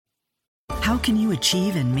How can you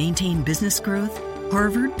achieve and maintain business growth?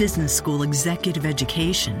 Harvard Business School Executive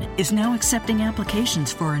Education is now accepting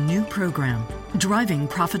applications for a new program, Driving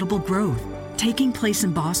Profitable Growth. Taking place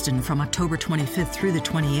in Boston from October 25th through the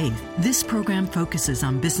 28th, this program focuses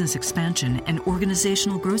on business expansion and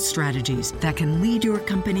organizational growth strategies that can lead your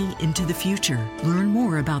company into the future. Learn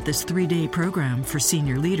more about this 3-day program for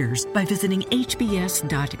senior leaders by visiting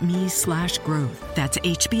hbs.me/growth. That's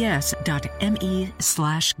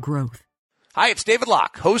hbs.me/growth. Hi, it's David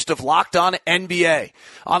Locke, host of Locked On NBA.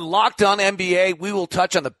 On Locked On NBA, we will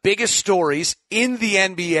touch on the biggest stories in the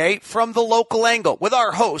NBA from the local angle with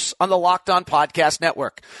our hosts on the Locked On Podcast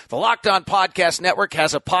Network. The Locked On Podcast Network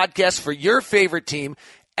has a podcast for your favorite team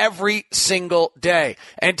every single day.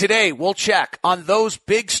 And today we'll check on those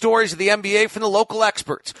big stories of the NBA from the local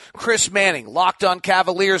experts. Chris Manning, Locked On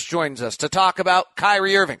Cavaliers, joins us to talk about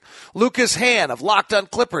Kyrie Irving. Lucas Hahn of Locked On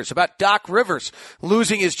Clippers about Doc Rivers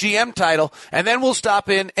losing his GM title. And then we'll stop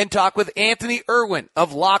in and talk with Anthony Irwin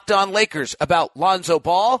of Locked On Lakers about Lonzo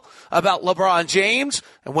Ball, about LeBron James,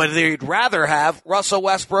 and whether they'd rather have Russell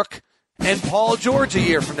Westbrook and Paul George a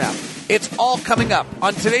year from now. It's all coming up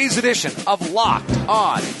on today's edition of Locked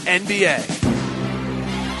On NBA.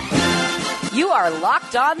 You are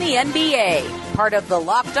Locked On the NBA, part of the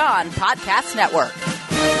Locked On Podcast Network.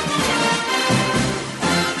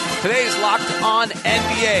 Today's Locked On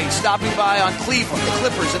NBA, stopping by on Cleveland, the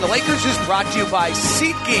Clippers, and the Lakers is brought to you by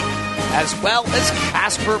SeatGeek, as well as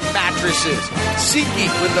Casper Mattresses.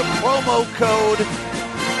 SeatGeek with the promo code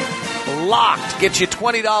LOCKED gets you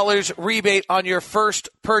 $20 rebate on your first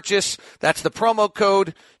purchase. That's the promo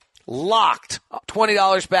code LOCKED.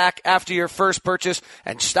 $20 back after your first purchase.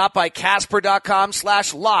 And stop by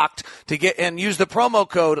Casper.com/locked to get and use the promo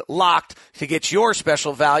code LOCKED to get your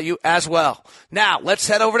special value as well. Now, let's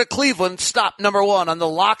head over to Cleveland. Stop number one on the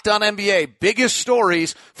Locked On NBA. Biggest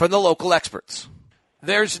stories from the local experts.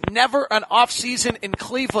 There's never an off-season in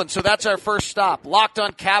Cleveland, so that's our first stop. Locked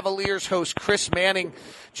On Cavaliers host Chris Manning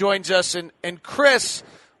joins us. And Chris,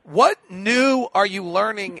 what new are you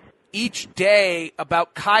learning each day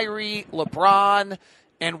about Kyrie, LeBron,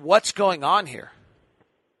 and what's going on here?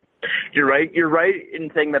 You're right. You're right in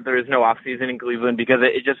saying that there is no off-season in Cleveland because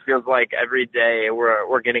it just feels like every day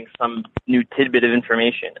we're getting some new tidbit of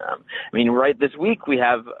information. Right this week we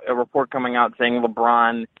have a report coming out saying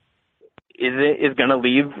LeBron is going to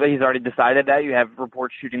leave. He's already decided that. You have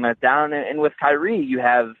reports shooting that down. And with Kyrie, you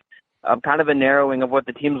have kind of a narrowing of what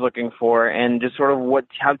the team's looking for and just sort of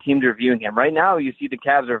how teams are viewing him. Right now, you see the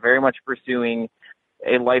Cavs are very much pursuing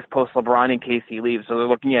a life post-LeBron in case he leaves. So they're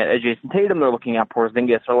looking at Jason Tatum, they're looking at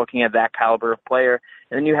Porzingis, they're looking at that caliber of player.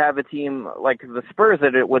 And then you have a team like the Spurs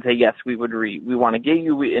that it would say, yes, we want to get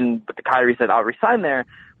you. But the Kyrie said, I'll resign there.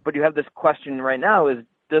 But you have this question right now is,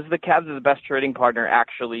 does the Cavs' best trading partner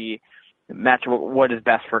actually match what is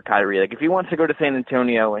best for Kyrie? Like, if he wants to go to San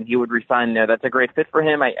Antonio and he would resign there, that's a great fit for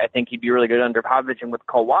him. I think he'd be really good under Popovich. And with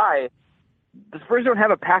Kawhi, the Spurs don't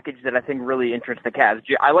have a package that I think really interests the Cavs.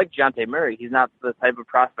 I like Dejounte Murray. He's not the type of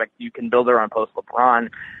prospect you can build around post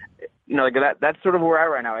LeBron. That's sort of where we're at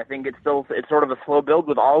right now. I think it's sort of a slow build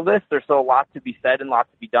with all of this. There's still a lot to be said and lots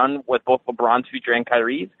to be done with both LeBron's future and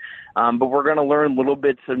Kyrie's. But we're going to learn little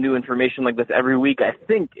bits of new information like this every week, I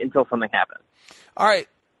think, until something happens. All right.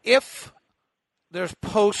 If there's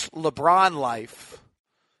post-LeBron life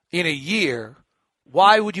in a year,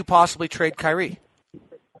 why would you possibly trade Kyrie?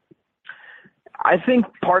 I think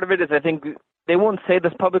part of it is they won't say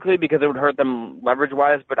this publicly because it would hurt them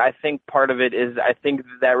leverage-wise, but I think part of it is I think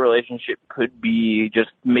that relationship could be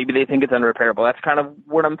just maybe they think it's unrepairable. That's kind of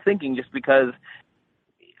what I'm thinking just because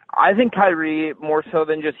I think Kyrie, more so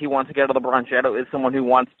than just he wants to get out of LeBron's shadow, is someone who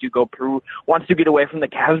wants to get away from the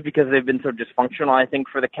Cavs because they've been so dysfunctional. I think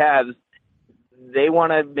for the Cavs, they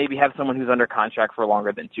want to maybe have someone who's under contract for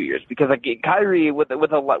longer than 2 years because like Kyrie, with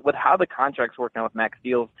how the contracts work now with max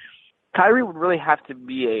deals, Kyrie would really have to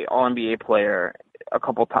be a All-NBA player a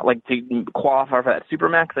couple times, like to qualify for that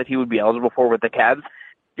supermax that he would be eligible for with the Cavs.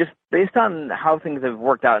 Just based on how things have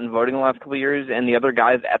worked out in voting the last couple of years and the other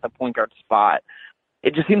guys at the point guard spot,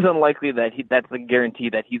 it just seems unlikely that that's the guarantee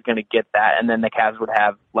that he's going to get that, and then the Cavs would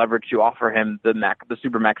have leverage to offer him the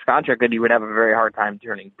supermax contract that he would have a very hard time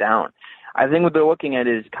turning down. I think what they're looking at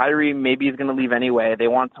is Kyrie maybe is going to leave anyway. They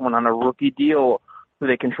want someone on a rookie deal who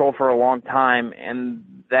they control for a long time, and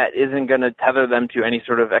that isn't going to tether them to any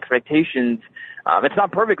sort of expectations. It's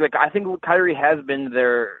not perfect. Like I think Kyrie has been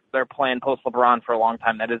their plan post LeBron for a long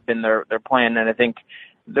time. That has been their plan, and I think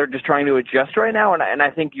they're just trying to adjust right now. And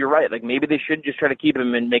I think you're right. Like maybe they should just try to keep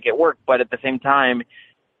him and make it work, but at the same time,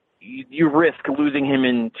 you risk losing him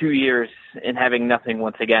in 2 years and having nothing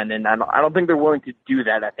once again. And I don't think they're willing to do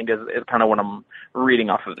that, I think, is kind of what I'm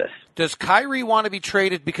reading off of this. Does Kyrie want to be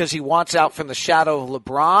traded because he wants out from the shadow of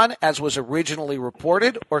LeBron, as was originally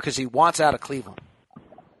reported, or because he wants out of Cleveland?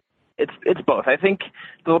 It's both. I think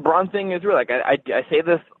the LeBron thing is real. Like I say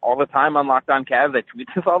this all the time on Locked On Cavs. I tweet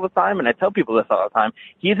this all the time, and I tell people this all the time.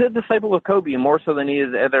 He's a disciple of Kobe more so than he is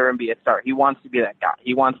other NBA star. He wants to be that guy.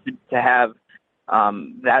 He wants to have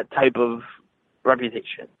that type of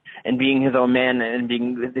reputation and being his own man and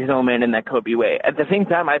being his own man in that Kobe way. At the same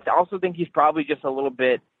time, I also think he's probably just a little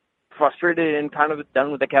bit frustrated and kind of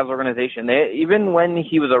done with the Cavs organization. Even when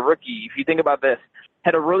he was a rookie, if you think about this,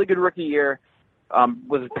 had a really good rookie year,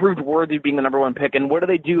 was proved worthy of being the number one pick. And what do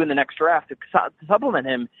they do in the next draft to supplement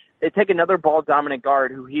him? They take another ball-dominant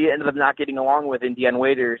guard who he ended up not getting along with in Deion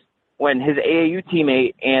Waiters, when his AAU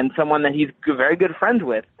teammate and someone that he's very good friends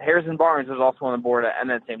with, Harrison Barnes, was also on the board at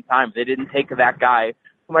the same time. They didn't take that guy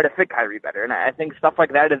who might have fit Kyrie better. And I think stuff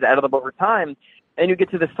like that is added up over time. And you get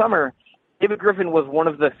to the summer, David Griffin was one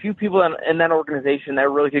of the few people in that organization that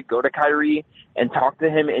really could go to Kyrie and talk to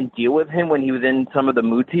him and deal with him when he was in some of the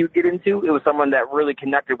moods he would get into. It was someone that really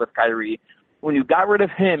connected with Kyrie. When you got rid of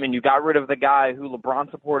him and you got rid of the guy who LeBron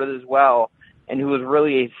supported as well, and who was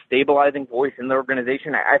really a stabilizing voice in the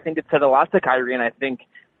organization, I think it said a lot to Kyrie, and I think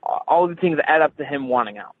all of the things add up to him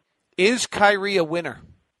wanting out. Is Kyrie a winner?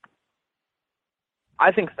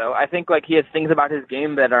 I think so. I think he has things about his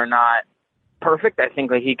game that are not perfect. I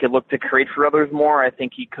think he could look to create for others more. I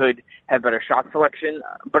think he could have better shot selection.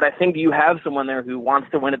 But I think you have someone there who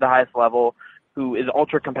wants to win at the highest level, who is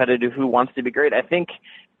ultra competitive, who wants to be great. I think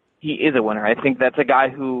he is a winner. I think that's a guy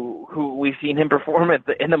who we've seen him perform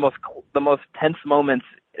in the most tense moments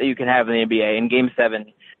that you can have in the NBA. In Game 7,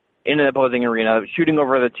 in an opposing arena, shooting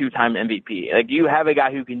over the 2-time MVP. You have a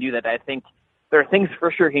guy who can do that. I think there are things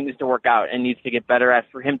for sure he needs to work out and needs to get better at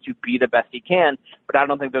for him to be the best he can. But I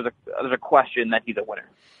don't think there's a question that he's a winner.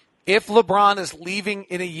 If LeBron is leaving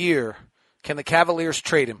in a year, can the Cavaliers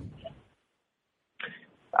trade him?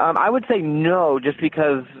 I would say no, just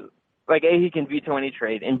because. A, he can veto any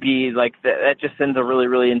trade, and B, that just sends a really,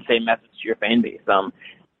 really insane message to your fan base.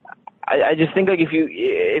 I just think if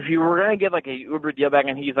you were gonna get a Uber deal back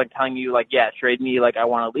and he's telling you yeah, trade me, I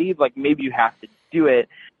want to leave, maybe you have to do it,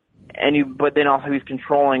 but then also he's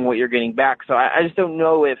controlling what you're getting back. So I just don't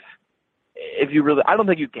know if you really. I don't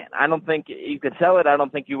think you can. I don't think you could sell it. I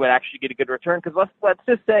don't think you would actually get a good return, because let's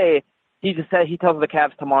just say he tells the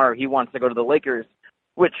Cavs tomorrow he wants to go to the Lakers.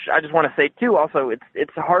 Which I just want to say, too, also,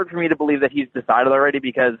 it's hard for me to believe that he's decided already,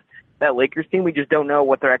 because that Lakers team, we just don't know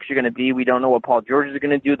what they're actually going to be. We don't know what Paul George is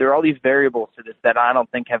going to do. There are all these variables to this that I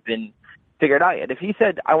don't think have been figured out yet. If he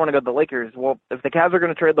said, I want to go to the Lakers, well, if the Cavs are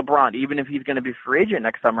going to trade LeBron, even if he's going to be free agent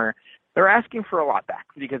next summer, they're asking for a lot back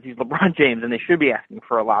because he's LeBron James, and they should be asking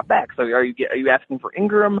for a lot back. So are you asking for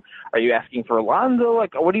Ingram? Are you asking for Lonzo?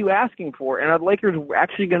 What are you asking for? And are the Lakers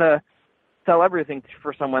actually going to sell everything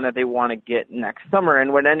for someone that they want to get next summer?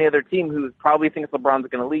 And when any other team who probably thinks LeBron's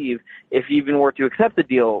going to leave, if he even were to accept the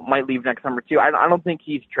deal, might leave next summer too. I don't think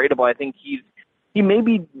he's tradable. I think he may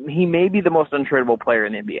be the most untradeable player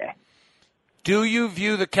in the NBA. Do you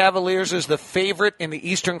view the Cavaliers as the favorite in the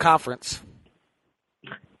Eastern Conference?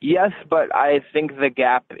 Yes, but I think the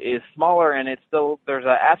gap is smaller, and there's an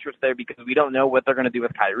asterisk there because we don't know what they're going to do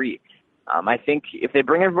with Kyrie. I think if they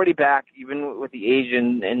bring everybody back, even with the age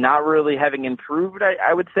and not really having improved,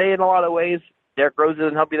 I would say in a lot of ways, Derrick Rose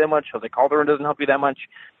doesn't help you that much. Jose Calderon doesn't help you that much.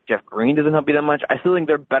 Jeff Green doesn't help you that much. I still think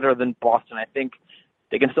they're better than Boston. I think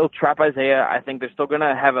they can still trap Isaiah. I think they're still going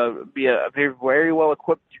to be very, very well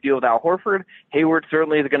equipped to deal with Al Horford. Hayward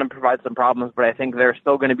certainly is going to provide some problems, but I think they're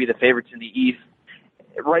still going to be the favorites in the East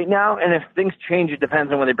right now. And if things change, it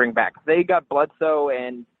depends on what they bring back. If they got Bledsoe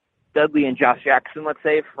and Dudley and Josh Jackson, let's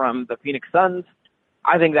say, from the Phoenix Suns,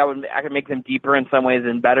 I think I could make them deeper in some ways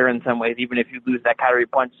and better in some ways, even if you lose that Kyrie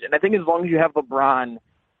punch. And I think as long as you have LeBron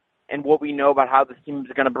and what we know about how this team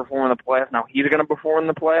is going to perform in the playoffs, now he's going to perform in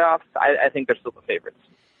the playoffs, I think they're still the favorites.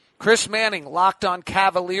 Chris Manning, Locked On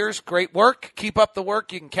Cavaliers. Great work. Keep up the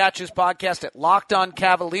work. You can catch his podcast at Locked On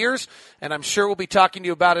Cavaliers, and I'm sure we'll be talking to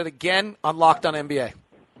you about it again on Locked On NBA.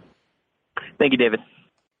 Thank you, David.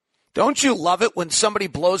 Don't you love it when somebody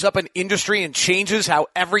blows up an industry and changes how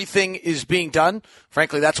everything is being done?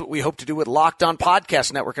 Frankly, that's what we hope to do with Locked On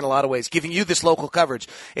Podcast Network in a lot of ways, giving you this local coverage.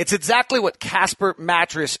 It's exactly what Casper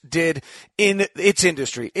Mattress did in its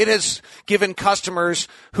industry. It has given customers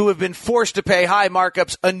who have been forced to pay high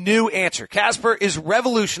markups a new answer. Casper is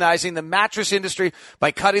revolutionizing the mattress industry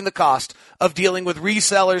by cutting the cost of dealing with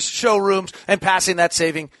resellers, showrooms, and passing that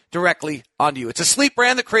saving directly onto you. It's a sleep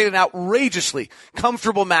brand that created an outrageously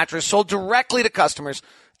comfortable mattress sold directly to customers,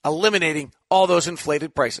 eliminating all those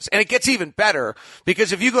inflated prices. And it gets even better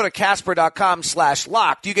because if you go to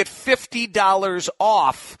Casper.com/locked, you get $50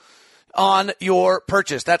 off on your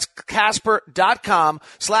purchase. That's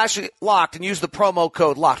Casper.com/locked and use the promo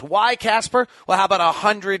code locked. Why Casper? Well, how about a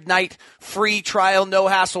 100-night free trial, no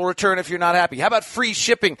hassle return if you're not happy? How about free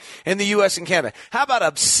shipping in the U.S. and Canada? How about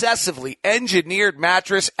obsessively engineered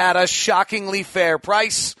mattress at a shockingly fair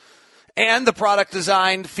price? And the product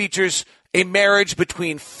design features a marriage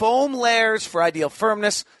between foam layers for ideal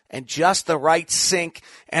firmness and just the right sink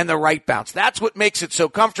and the right bounce. That's what makes it so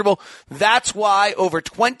comfortable. That's why over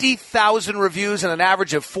 20,000 reviews and an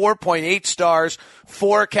average of 4.8 stars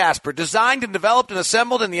for Casper. Designed and developed and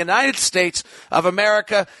assembled in the United States of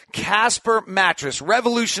America, Casper mattress,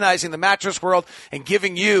 revolutionizing the mattress world and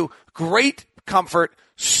giving you great comfort,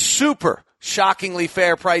 super shockingly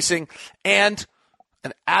fair pricing, and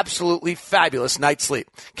an absolutely fabulous night's sleep.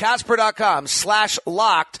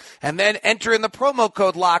 Casper.com/locked and then enter in the promo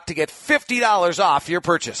code locked to get $50 off your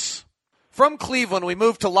purchase. From Cleveland, we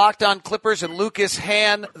move to Locked On Clippers and Lucas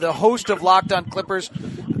Hann, the host of Locked On Clippers.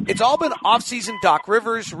 It's all been off-season Doc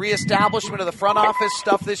Rivers, reestablishment of the front office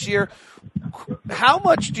stuff this year. How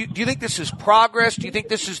much do you think this is progress? Do you think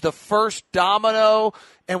this is the first domino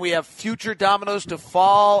and we have future dominoes to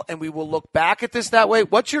fall and we will look back at this that way?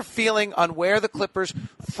 What's your feeling on where the Clippers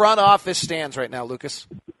front office stands right now, Lucas?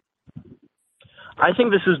 I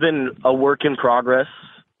think this has been a work in progress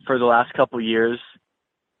for the last couple of years.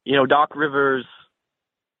 You know, Doc Rivers,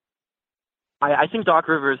 I think Doc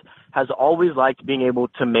Rivers has always liked being able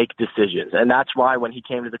to make decisions. And that's why when he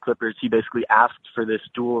came to the Clippers, he basically asked for this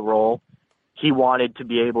dual role. He wanted to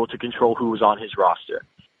be able to control who was on his roster.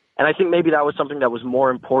 And I think maybe that was something that was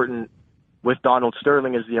more important with Donald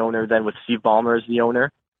Sterling as the owner than with Steve Ballmer as the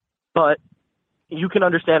owner. But you can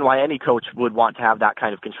understand why any coach would want to have that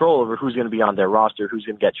kind of control over who's going to be on their roster, who's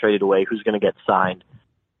going to get traded away, who's going to get signed.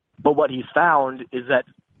 But what he's found is that,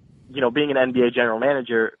 you know, being an NBA general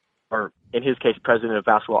manager, or in his case, president of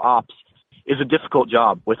basketball ops, is a difficult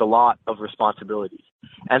job with a lot of responsibilities.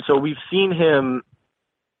 And so we've seen him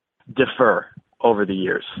defer over the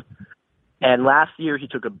years. And last year he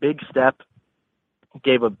took a big step,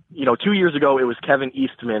 2 years ago it was Kevin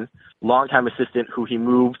Eastman, longtime assistant, who he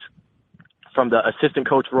moved from the assistant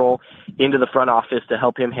coach role into the front office to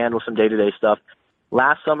help him handle some day-to-day stuff.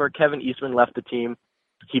 Last summer, Kevin Eastman left the team.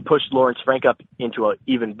 He pushed Lawrence Frank up into an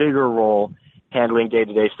even bigger role, handling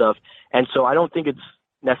day-to-day stuff. And so I don't think it's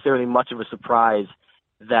necessarily much of a surprise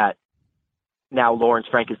that now Lawrence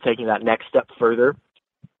Frank is taking that next step further.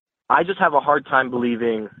 I just have a hard time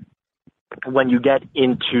believing when you get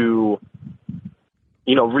into,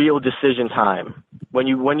 real decision time, when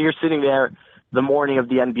you're sitting there the morning of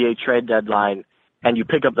the NBA trade deadline and you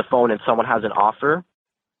pick up the phone and someone has an offer,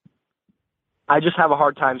 I just have a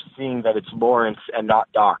hard time seeing that it's Lawrence and not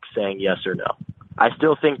Doc saying yes or no. I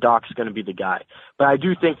still think Doc's going to be the guy. But I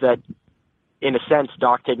do think that, in a sense,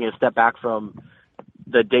 Doc taking a step back from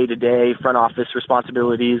the day-to-day front office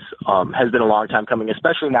responsibilities has been a long time coming,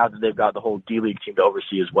 especially now that they've got the whole D-League team to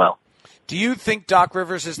oversee as well. Do you think Doc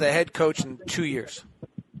Rivers is the head coach in 2 years?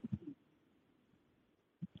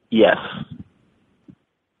 Yes.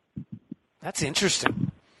 That's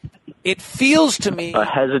interesting. It feels to me...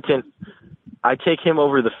 hesitant. I take him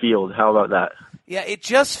over the field. How about that? Yeah, it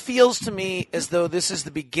just feels to me as though this is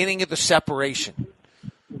the beginning of the separation.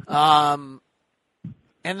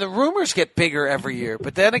 And the rumors get bigger every year.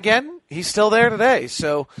 But then again, he's still there today.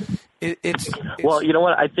 So it's well, you know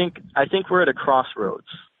what? I think we're at a crossroads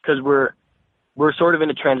because we're sort of in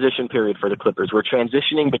a transition period for the Clippers. We're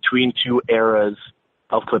transitioning between two eras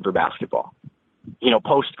of Clipper basketball.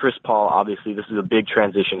 Post Chris Paul, obviously, this is a big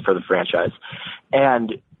transition for the franchise.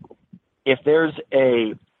 And if there's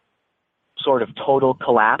a sort of total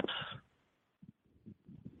collapse,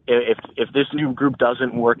 if this new group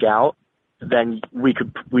doesn't work out, then we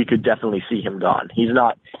could definitely see him gone. He's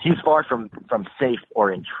far from safe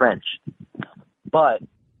or entrenched. But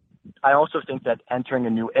I also think that entering a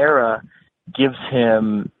new era gives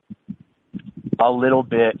him a little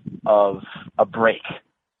bit of a break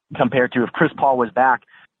compared to if Chris Paul was back,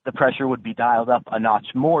 the pressure would be dialed up a notch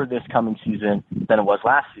more this coming season than it was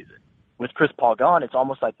last season. With Chris Paul gone, it's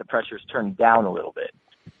almost like the pressure's turned down a little bit.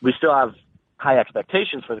 We still have high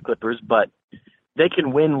expectations for the Clippers, but they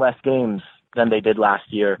can win less games than they did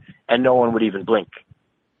last year, and no one would even blink.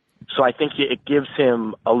 So I think it gives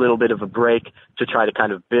him a little bit of a break to try to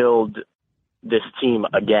kind of build this team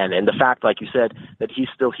again. And the fact, like you said, that he's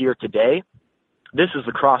still here today, this is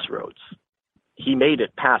the crossroads. He made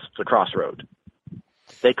it past the crossroad.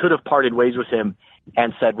 They could have parted ways with him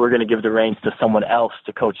and said, we're going to give the reins to someone else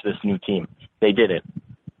to coach this new team. They didn't.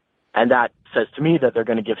 And that says to me that they're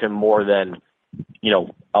going to give him more than,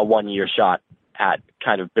 a 1-year shot at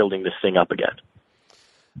kind of building this thing up again.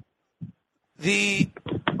 The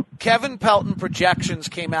Kevin Pelton projections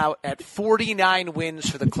came out at 49 wins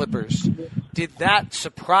for the Clippers. Did that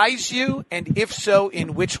surprise you? And if so,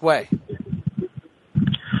 in which way?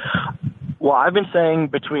 Well, I've been saying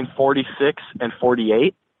between 46 and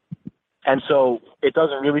 48. And so it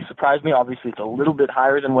doesn't really surprise me. Obviously, it's a little bit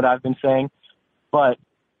higher than what I've been saying. But,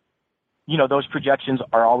 those projections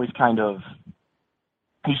are always kind of,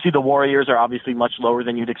 you see the Warriors are obviously much lower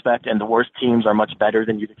than you'd expect, and the worst teams are much better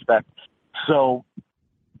than you'd expect. So,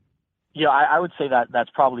 I would say that that's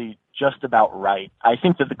probably just about right. I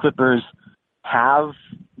think that the Clippers have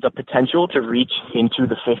the potential to reach into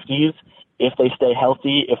the 50s if they stay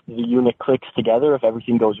healthy, if the unit clicks together, if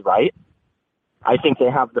everything goes right. I think they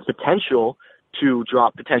have the potential to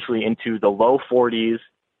drop potentially into the low 40s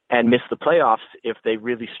and miss the playoffs if they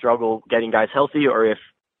really struggle getting guys healthy, or if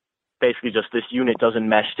basically just this unit doesn't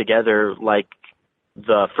mesh together like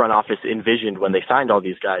the front office envisioned when they signed all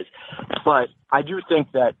these guys. But I do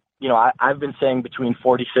think that, I've been saying between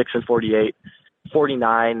 46 and 48,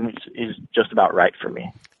 49 is just about right for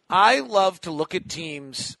me. I love to look at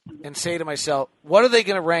teams and say to myself, what are they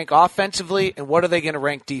going to rank offensively and what are they going to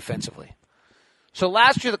rank defensively? So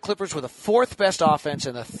last year the Clippers were the 4th best offense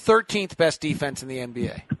and the 13th best defense in the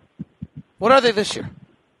NBA. What are they this year?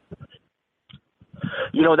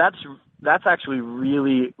 That's actually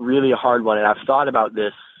really, really a hard one, and I've thought about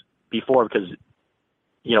this before because,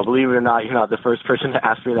 believe it or not, you're not the first person to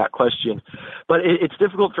ask me that question. But it's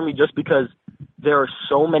difficult for me just because there are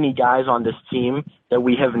so many guys on this team that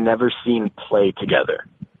we have never seen play together.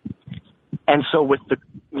 And so with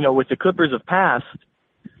the Clippers of past,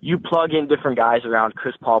 you plug in different guys around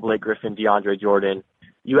Chris Paul, Blake Griffin, DeAndre Jordan.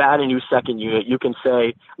 You add a new second unit. You can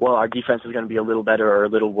say, well, our defense is going to be a little better or a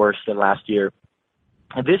little worse than last year.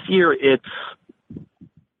 And this year, it's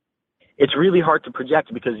really hard to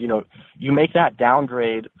project because, you make that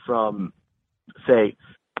downgrade from, say,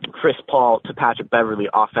 Chris Paul to Patrick Beverley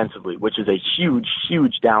offensively, which is a huge,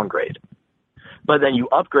 huge downgrade. But then you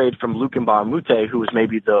upgrade from Luke Mbamute, who was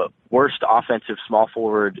maybe the worst offensive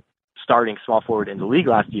starting small forward in the league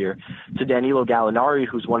last year, to Danilo Gallinari,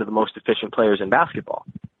 who's one of the most efficient players in basketball.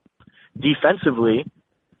 Defensively,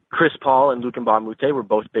 Chris Paul and Luke Mbamute were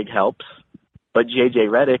both big helps, but J.J.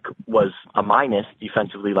 Redick was a minus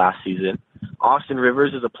defensively last season. Austin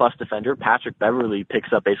Rivers is a plus defender. Patrick Beverley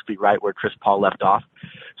picks up basically right where Chris Paul left off.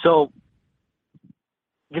 So,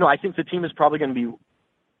 I think the team is probably going to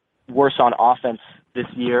be worse on offense this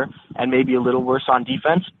year and maybe a little worse on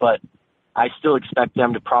defense, but I still expect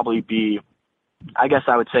them to probably be, I guess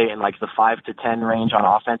I would say, in like the 5 to 10 range on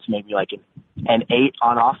offense, maybe like an 8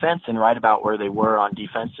 on offense, and right about where they were on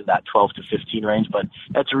defense in that 12 to 15 range. But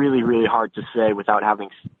that's really, really hard to say without having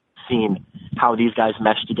seen how these guys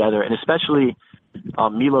mesh together, and especially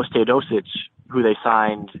Milos Teodosic, who they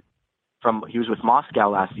signed he was with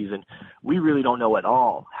Moscow last season. We really don't know at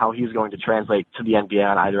all how he's going to translate to the NBA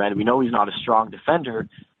on either end. We know he's not a strong defender,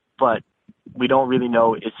 but we don't really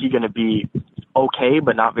know, is he going to be okay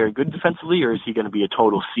but not very good defensively, or is he going to be a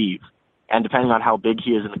total sieve? And depending on how big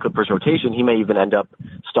he is in the Clippers rotation, he may even end up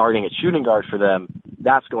starting at shooting guard for them.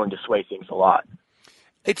 That's going to sway things a lot.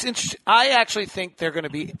 It's interesting. I actually think they're going to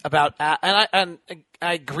be about, and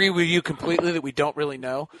I agree with you completely that we don't really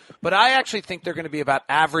know, but I actually think they're going to be about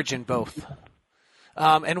average in both.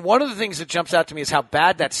 And one of the things that jumps out to me is how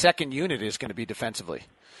bad that second unit is going to be defensively.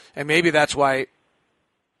 And maybe that's why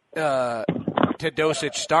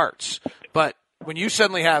Teodosic starts. But when you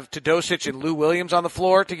suddenly have Teodosic and Lou Williams on the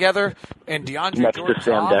floor together and DeAndre next Jordan to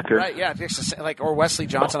Sam Decker, right? Yeah, or Wesley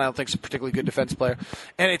Johnson. I don't think is a particularly good defense player.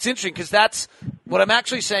 And it's interesting because that's what I'm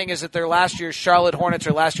actually saying is that they're last year's Charlotte Hornets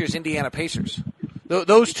or last year's Indiana Pacers.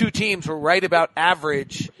 Those two teams were right about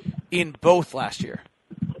average in both last year.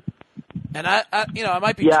 And I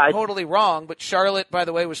might be totally wrong, but Charlotte, by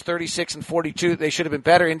the way, was 36 and 42. They should have been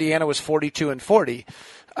better. Indiana was 42 and 40.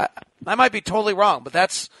 I might be totally wrong, but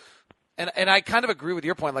that's. And I kind of agree with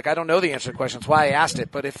your point. Like, I don't know the answer to the question. That's why I asked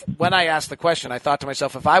it. But when I asked the question, I thought to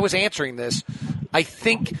myself, if I was answering this, I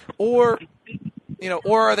think, or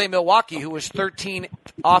are they Milwaukee, who was 13th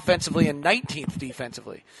offensively and 19th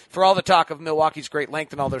defensively? For all the talk of Milwaukee's great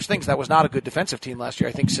length and all those things, that was not a good defensive team last year.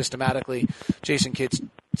 I think systematically, Jason Kidd's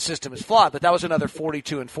system is flawed, but that was another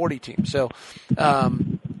 42 and 40 team. So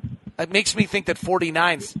it makes me think that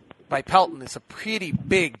 49th by Pelton is a pretty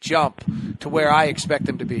big jump to where I expect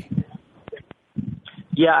them to be.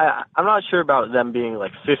 Yeah, I'm not sure about them being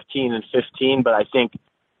like 15 and 15, but I think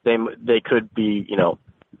they could be,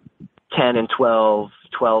 10 and 12,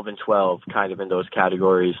 12 and 12, kind of in those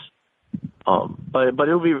categories. But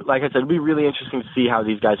it'll be, like I said, it'll be really interesting to see how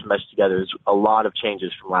these guys mesh together. There's a lot of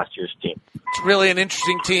changes from last year's team. It's really an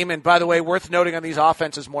interesting team, and by the way, worth noting on these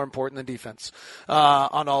offenses more important than defense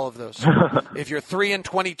on all of those. If you're 3 and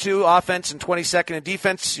 22 offense and 22nd in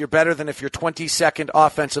defense, you're better than if you're 22nd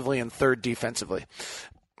offensively and 3rd defensively.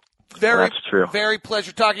 That's true. Very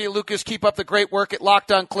pleasure talking to you, Lucas. Keep up the great work at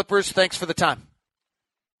Locked On Clippers. Thanks for the time.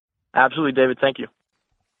 Absolutely, David. Thank you.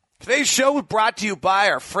 Today's show is brought to you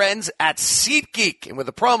by our friends at SeatGeek. And with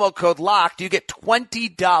the promo code LOCKED, you get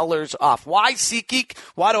 $20 off. Why SeatGeek?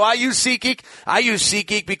 Why do I use SeatGeek? I use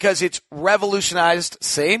SeatGeek because it's revolutionized,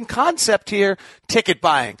 same concept here, ticket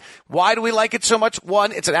buying. Why do we like it so much?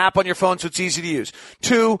 1, it's an app on your phone, so it's easy to use.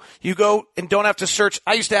 2, you go and don't have to search.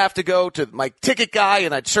 I used to have to go to my ticket guy,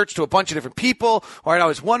 and I'd search to a bunch of different people, or I'd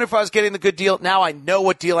always wonder if I was getting the good deal. Now I know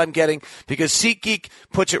what deal I'm getting because SeatGeek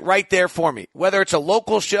puts it right there for me. Whether it's a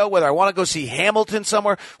local show, whether I want to go see Hamilton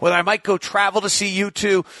somewhere, whether I might go travel to see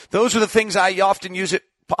U2, those are the things I often use it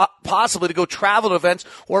possibly to go travel to events,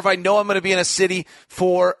 or if I know I'm going to be in a city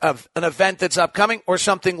for an event that's upcoming or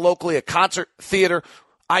something locally, a concert, theater,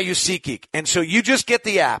 I use SeatGeek. And so you just get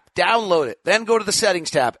the app, download it, then go to the settings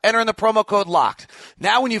tab, enter in the promo code LOCKED.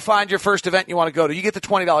 Now when you find your first event you want to go to, you get the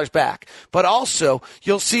 $20 back. But also,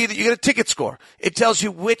 you'll see that you get a ticket score. It tells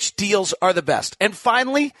you which deals are the best. And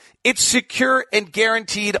finally, it's secure and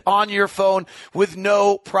guaranteed on your phone with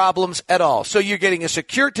no problems at all. So you're getting a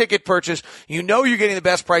secure ticket purchase. You know you're getting the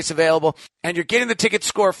best price available, and you're getting the ticket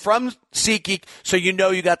score from SeatGeek, so you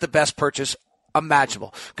know you got the best purchase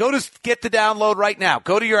imaginable. Go to get the download right now.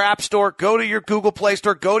 Go to your App Store, go to your Google Play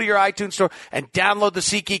Store, go to your iTunes Store, and download the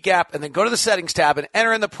SeatGeek app, and then go to the settings tab and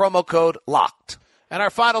enter in the promo code LOCKED. And our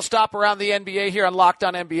final stop around the NBA here on Locked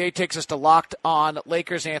On NBA takes us to Locked On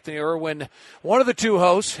Lakers. Anthony Irwin, one of the two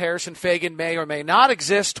hosts, Harrison Fagan, may or may not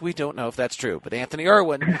exist. We don't know if that's true, but Anthony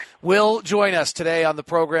Irwin will join us today on the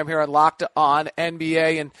program here on Locked On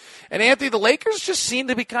NBA. And Anthony, the Lakers just seem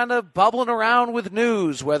to be kind of bubbling around with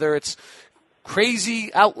news, whether it's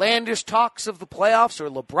crazy, outlandish talks of the playoffs or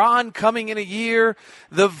LeBron coming in a year.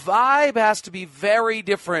 The vibe has to be very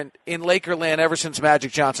different in Lakerland ever since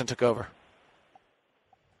Magic Johnson took over.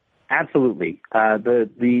 Absolutely.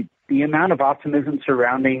 The amount of optimism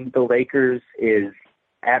surrounding the Lakers is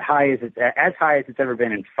as high as it's ever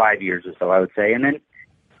been in 5 years or so, I would say. And then,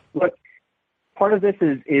 look, part of this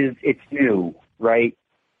is it's new, right?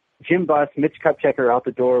 Jim Buss, Mitch Kupchak are out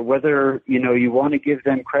the door. Whether you want to give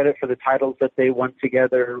them credit for the titles that they won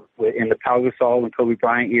together in the Pau Gasol and Kobe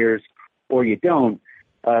Bryant years, or you don't,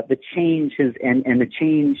 the change is and the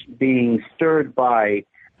change being stirred by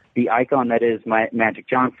the icon that is Magic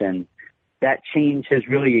Johnson. That change has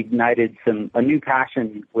really ignited a new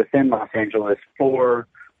passion within Los Angeles for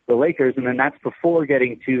the Lakers, and then that's before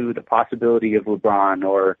getting to the possibility of LeBron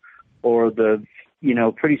or the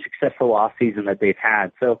pretty successful offseason that they've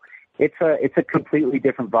had. So it's a completely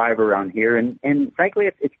different vibe around here, and frankly,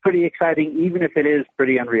 it's pretty exciting, even if it is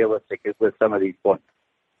pretty unrealistic with some of these points.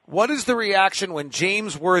 What is the reaction when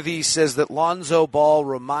James Worthy says that Lonzo Ball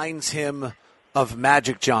reminds him of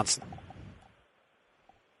Magic Johnson?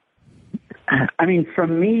 I mean,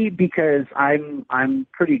 from me, because I'm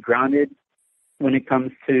pretty grounded when it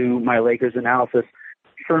comes to my Lakers analysis.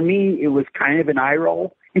 For me, it was kind of an eye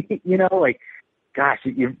roll. Gosh,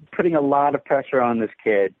 you're putting a lot of pressure on this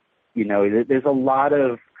kid. There's a lot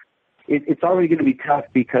of it's already going to be tough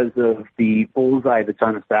because of the bullseye that's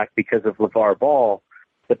on his back because of LeVar Ball.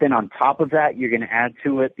 But then on top of that, you're going to add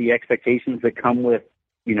to it the expectations that come with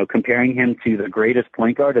comparing him to the greatest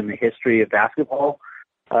point guard in the history of basketball.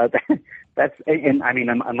 That's, and I mean,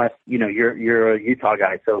 unless, you're a Utah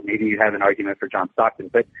guy, so maybe you have an argument for John Stockton,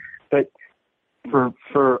 but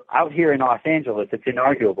for out here in Los Angeles, it's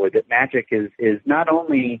inarguable that Magic is not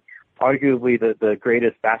only arguably the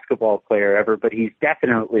greatest basketball player ever, but he's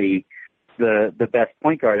definitely the best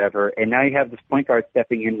point guard ever. And now you have this point guard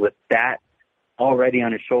stepping in with that already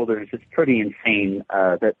on his shoulders. It's pretty insane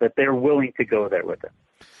that they're willing to go there with him.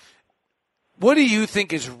 What do you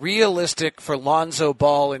think is realistic for Lonzo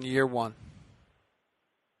Ball in year one?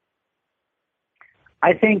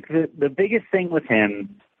 I think the biggest thing with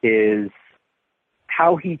him is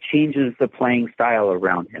how he changes the playing style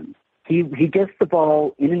around him. He gets the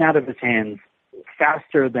ball in and out of his hands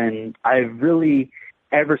faster than I've really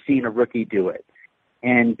ever seen a rookie do it.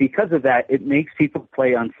 And because of that, it makes people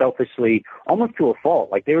play unselfishly, almost to a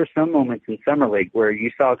fault. Like there were some moments in Summer League where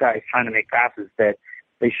you saw guys trying to make passes that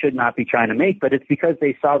they should not be trying to make, but it's because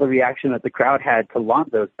they saw the reaction that the crowd had to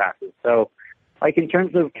Lonzo's passes. So Like in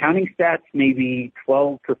terms of counting stats, maybe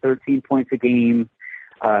 12 to 13 points a game,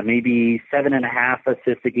 maybe 7.5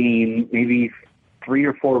 assists a game, maybe 3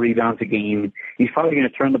 or 4 rebounds a game. He's probably going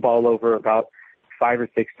to turn the ball over about 5 or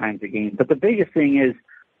 6 times a game. But the biggest thing is,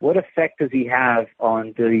 what effect does he have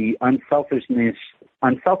on the unselfishness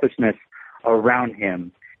around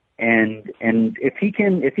him? And if he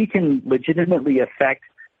can legitimately affect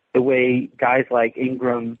the way guys like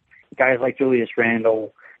Ingram, guys like Julius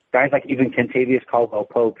Randle, guys like even Kentavious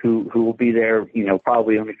Caldwell-Pope, who will be there,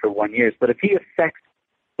 probably only for 1 year. But if he affects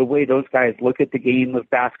the way those guys look at the game of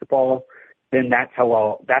basketball, then that's how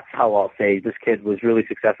I'll say this kid was really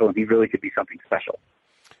successful and he really could be something special.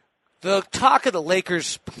 The talk of the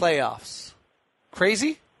Lakers playoffs,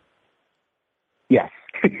 crazy? Yes,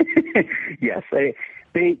 yes.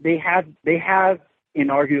 They have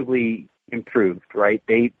inarguably improved, right?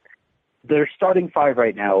 They're starting 5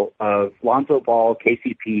 right now of Lonzo Ball,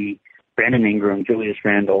 KCP, Brandon Ingram, Julius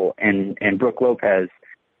Randle, and Brook Lopez.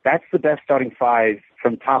 That's the best starting 5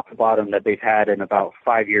 from top to bottom that they've had in about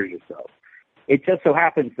 5 years or so. It just so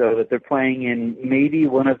happens, though, that they're playing in maybe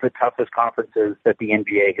one of the toughest conferences that the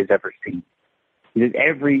NBA has ever seen.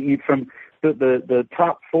 From the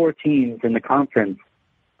top 4 teams in the conference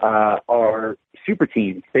are super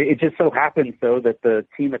teams. It just so happens, though, that the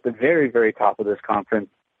team at the very, very top of this conference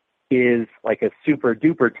is like a super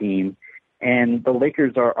duper team, and the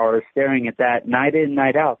Lakers are staring at that night in,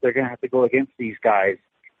 night out. They're going to have to go against these guys,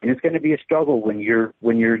 and it's going to be a struggle when you're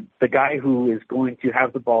the guy who is going to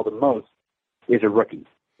have the ball the most is a rookie.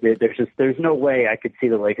 There's no way I could see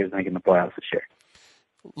the Lakers making the playoffs this year.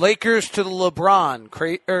 Lakers to the LeBron,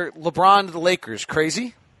 or LeBron to the Lakers,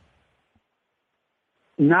 crazy?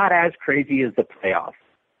 Not as crazy as the playoffs,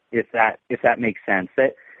 if that makes sense.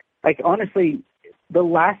 That, like, honestly, the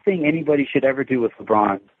last thing anybody should ever do with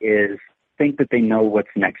LeBron is think that they know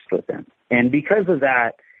what's next with him. And because of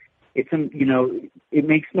that, it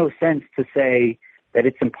makes no sense to say that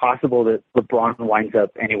it's impossible that LeBron winds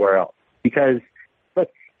up anywhere else. Because, look,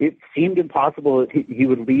 it seemed impossible that he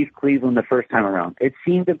would leave Cleveland the first time around. It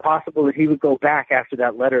seemed impossible that he would go back after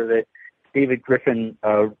that letter that David Griffin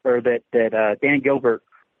that Dan Gilbert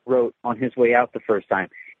wrote on his way out the first time.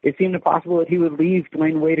 It seemed impossible that he would leave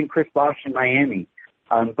Dwayne Wade and Chris Bosh in Miami.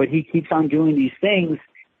 But he keeps on doing these things,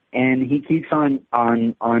 and he keeps on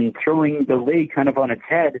throwing the league kind of on its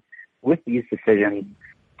head with these decisions.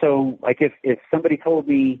 So, like, if somebody told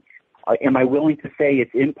me, am I willing to say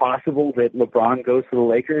it's impossible that LeBron goes to the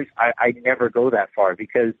Lakers? I never go that far,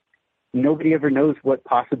 because nobody ever knows what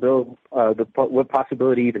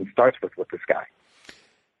possibility even starts with this guy.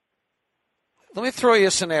 Let me throw you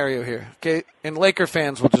a scenario here, okay? And Laker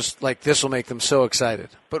fans will just, this will make them so excited.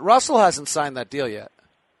 But Russell hasn't signed that deal yet.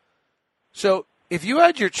 So if you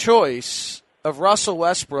had your choice of Russell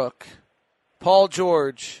Westbrook, Paul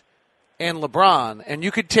George, and LeBron, and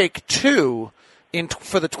you could take 2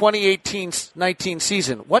 for the 2018-19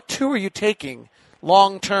 season, what 2 are you taking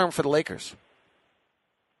long-term for the Lakers?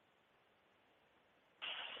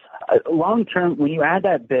 Long-term, when you add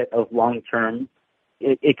that bit of long-term,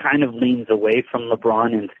 it kind of leans away from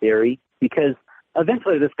LeBron in theory, because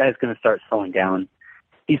eventually this guy's going to start slowing down.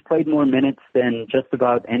 He's played more minutes than just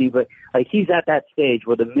about anybody. Like, he's at that stage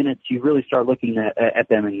where the minutes, you really start looking at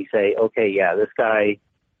them and you say, okay, yeah, this guy,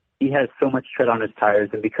 he has so much tread on his tires,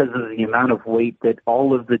 and because of the amount of weight that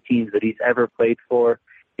all of the teams that he's ever played for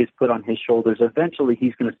is put on his shoulders, eventually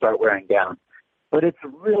he's going to start wearing down. But it's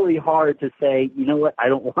really hard to say, you know what, I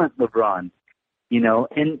don't want LeBron.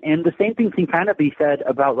 And the same thing can kind of be said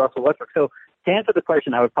about Russell Westbrook. So to answer the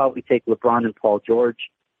question, I would probably take LeBron and Paul George.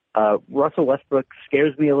 Russell Westbrook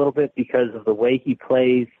scares me a little bit because of the way he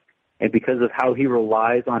plays and because of how he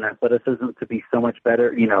relies on athleticism to be so much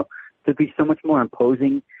better, to be so much more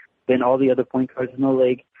imposing than all the other point guards in the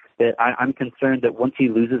league, that I'm concerned that once he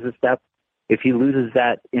loses a step, if he loses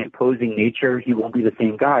that imposing nature, he won't be the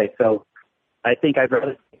same guy. So I think I'd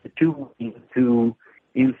rather take the 2 who,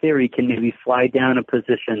 in theory, can maybe slide down a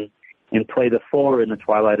position and play the 4 in the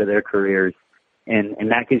twilight of their careers.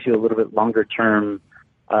 And that gives you a little bit longer term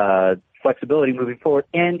flexibility moving forward.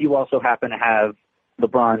 And you also happen to have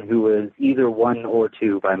LeBron, who is either 1 or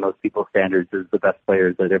 2 by most people's standards, is the best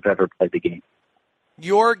players that have ever played the game.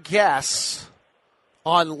 Your guess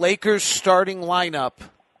on Lakers starting lineup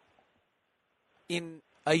in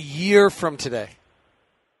a year from today?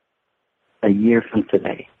 A year from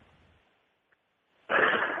today.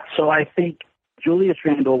 So I think Julius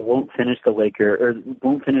Randle won't finish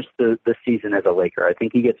the season as a Laker. I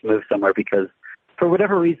think he gets moved somewhere because, for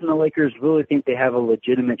whatever reason, the Lakers really think they have a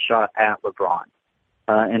legitimate shot at LeBron.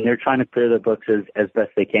 And they're trying to clear their books as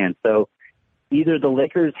best they can. So either the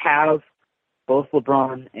Lakers have both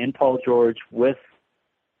LeBron and Paul George with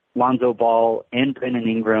Lonzo Ball and Brandon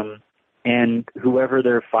Ingram and whoever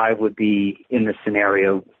their five would be in this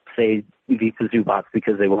scenario, say Ivica Zubac,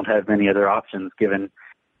 because they won't have many other options given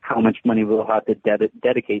how much money we'll have to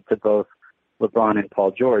dedicate to both LeBron and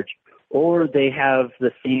Paul George. Or they have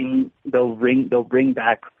the same, they'll bring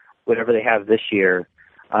back whatever they have this year,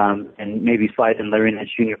 and maybe slide in Larry Nance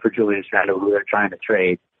Jr. for Julius Randle, who they're trying to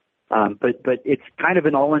trade. But it's kind of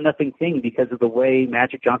an all or nothing thing because of the way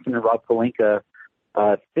Magic Johnson and Rob Pelinka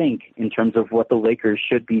think in terms of what the Lakers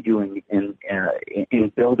should be doing in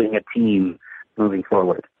building a team moving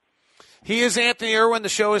forward. He is Anthony Irwin. The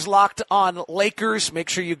show is Locked on Lakers. Make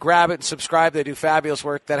sure you grab it and subscribe. They do fabulous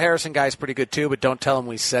work. That Harrison guy is pretty good too, but don't tell him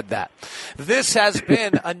we said that. This has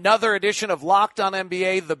been another edition of Locked on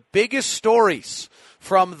NBA, the biggest stories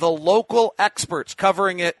from the local experts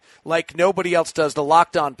covering it like nobody else does, the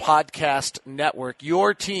Locked on Podcast Network.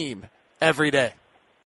 Your team every day.